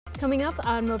Coming up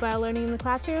on Mobile Learning in the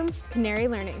Classroom, Canary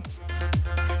Learning.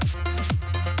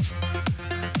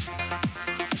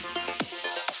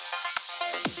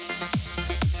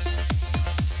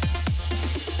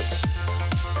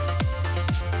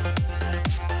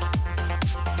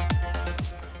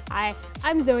 Hi,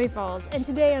 I'm Zoe Falls, and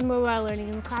today on Mobile Learning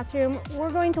in the Classroom, we're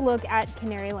going to look at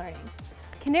Canary Learning.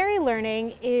 Canary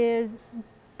Learning is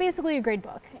basically a grade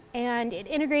book, and it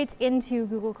integrates into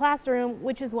Google Classroom,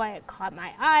 which is why it caught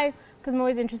my eye, because I'm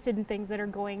always interested in things that are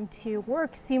going to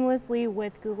work seamlessly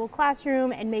with Google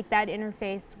Classroom and make that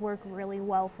interface work really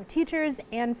well for teachers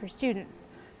and for students.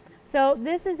 So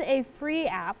this is a free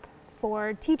app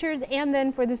for teachers and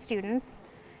then for the students,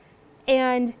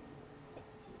 and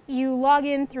you log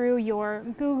in through your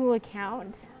Google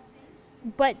account,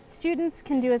 but students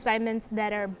can do assignments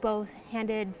that are both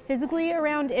handed physically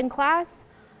around in class,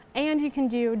 and you can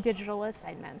do digital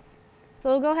assignments. So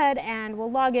we'll go ahead and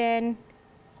we'll log in,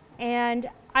 and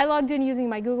I logged in using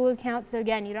my Google account, so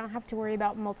again, you don't have to worry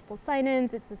about multiple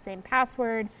sign-ins. It's the same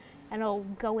password, and it'll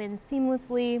go in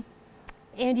seamlessly.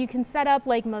 And you can set up,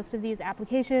 like most of these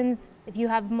applications, if you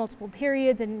have multiple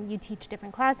periods and you teach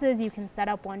different classes, you can set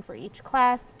up one for each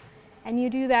class. And you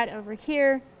do that over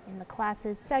here in the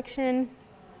classes section.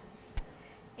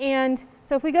 And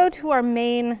so if we go to our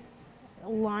main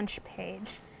launch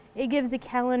page, it gives a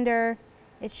calendar.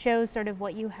 It shows sort of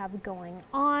what you have going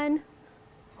on,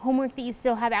 homework that you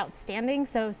still have outstanding,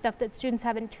 so stuff that students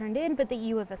haven't turned in but that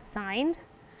you have assigned,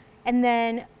 and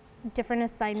then different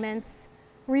assignments,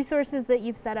 resources that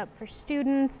you've set up for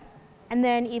students, and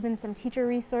then even some teacher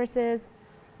resources.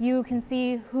 You can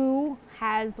see who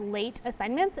has late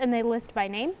assignments, and they list by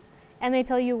name, and they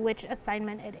tell you which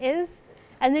assignment it is,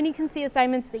 and then you can see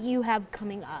assignments that you have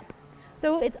coming up.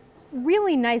 So it's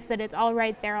really nice that it's all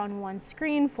right there on one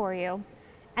screen for you.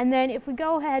 And then if we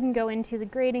go ahead and go into the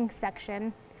grading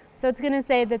section, so it's going to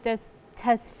say that this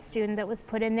test student that was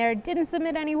put in there didn't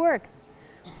submit any work.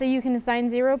 So you can assign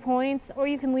 0 points, or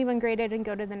you can leave ungraded and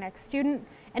go to the next student.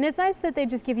 And it's nice that they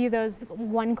just give you those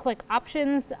one-click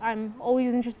options. I'm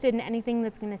always interested in anything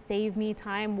that's going to save me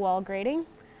time while grading.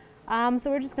 So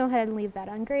we're just going to go ahead and leave that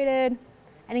ungraded.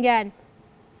 And again,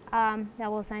 that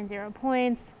will assign 0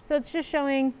 points. So it's just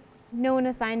showing no one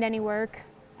assigned any work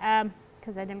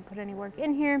because I didn't put any work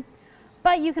in here.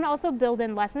 But you can also build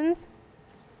in lessons.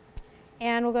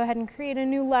 And we'll go ahead and create a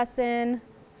new lesson.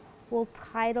 We'll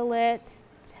title it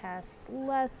Test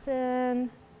Lesson.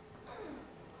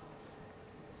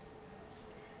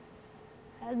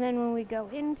 And then when we go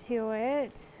into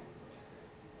it,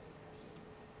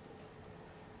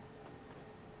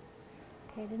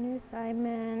 create a new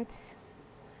assignment,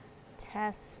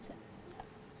 test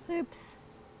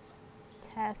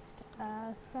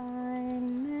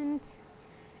assignment.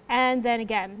 And then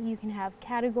again, you can have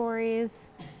categories,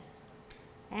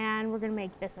 and we're going to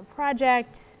make this a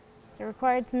project. So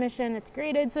required submission, it's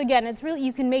graded. So again, it's really,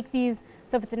 you can make these,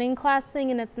 so if it's an in-class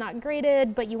thing and it's not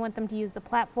graded, but you want them to use the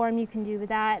platform, you can do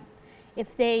that.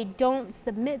 If they don't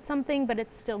submit something, but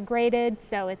it's still graded,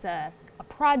 so it's a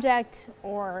project,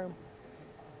 or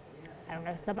I don't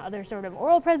know, some other sort of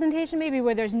oral presentation maybe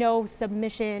where there's no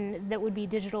submission that would be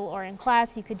digital or in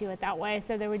class, you could do it that way.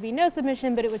 So there would be no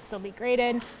submission, but it would still be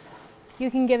graded.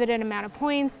 You can give it an amount of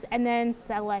points and then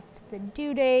select the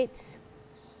due date,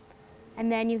 and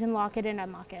then you can lock it and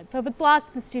unlock it. So if it's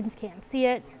locked, the students can't see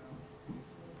it.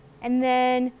 And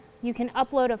then you can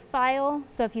upload a file.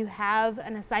 So if you have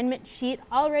an assignment sheet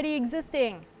already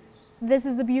existing, this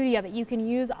is the beauty of it. You can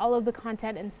use all of the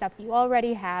content and stuff that you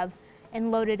already have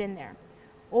and load it in there.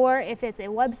 Or if it's a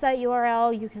website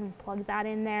URL, you can plug that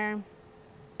in there.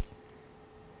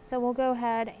 So we'll go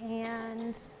ahead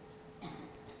and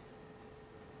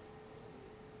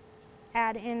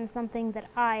add in something that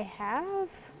I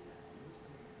have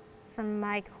from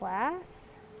my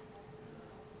class.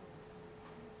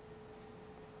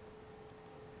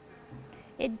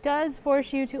 It does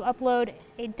force you to upload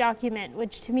a document,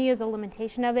 which to me is a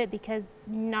limitation of it because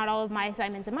not all of my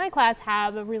assignments in my class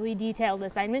have a really detailed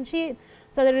assignment sheet,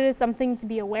 so that it is something to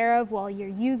be aware of while you're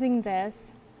using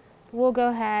this. We'll go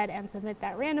ahead and submit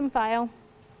that random file,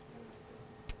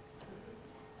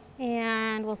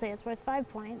 and we'll say it's worth 5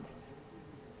 points.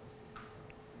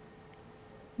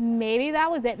 Maybe that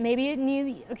was it. Maybe it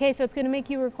needs, okay, so it's going to make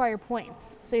you require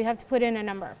points. So you have to put in a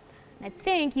number. And I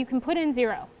think you can put in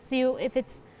 0. So if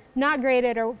it's not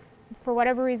graded or for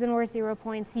whatever reason worth 0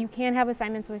 points, you can have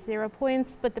assignments with 0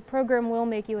 points, but the program will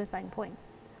make you assign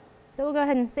points. So we'll go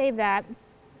ahead and save that.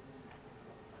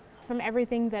 From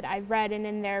everything that I've read and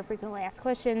in their frequently asked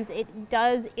questions, it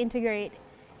does integrate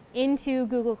into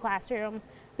Google Classroom.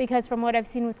 because from what I've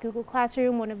seen with Google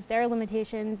Classroom, one of their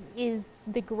limitations is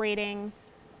the grading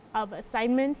of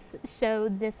assignments. So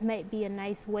this might be a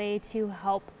nice way to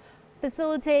help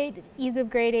facilitate ease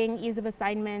of grading, ease of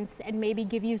assignments, and maybe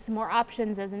give you some more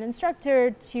options as an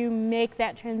instructor to make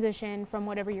that transition from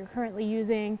whatever you're currently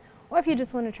using, or if you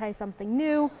just want to try something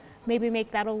new, maybe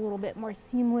make that a little bit more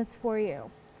seamless for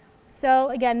you. So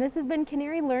again, this has been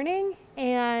Canary Learning,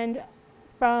 and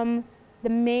from the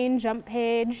main jump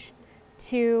page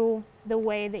to the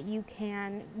way that you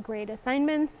can grade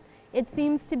assignments, it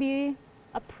seems to be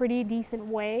a pretty decent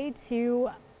way to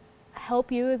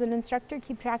help you as an instructor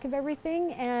keep track of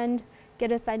everything and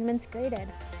get assignments graded.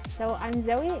 So I'm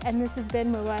Zoe, and this has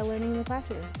been Mobile Learning in the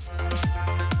Classroom.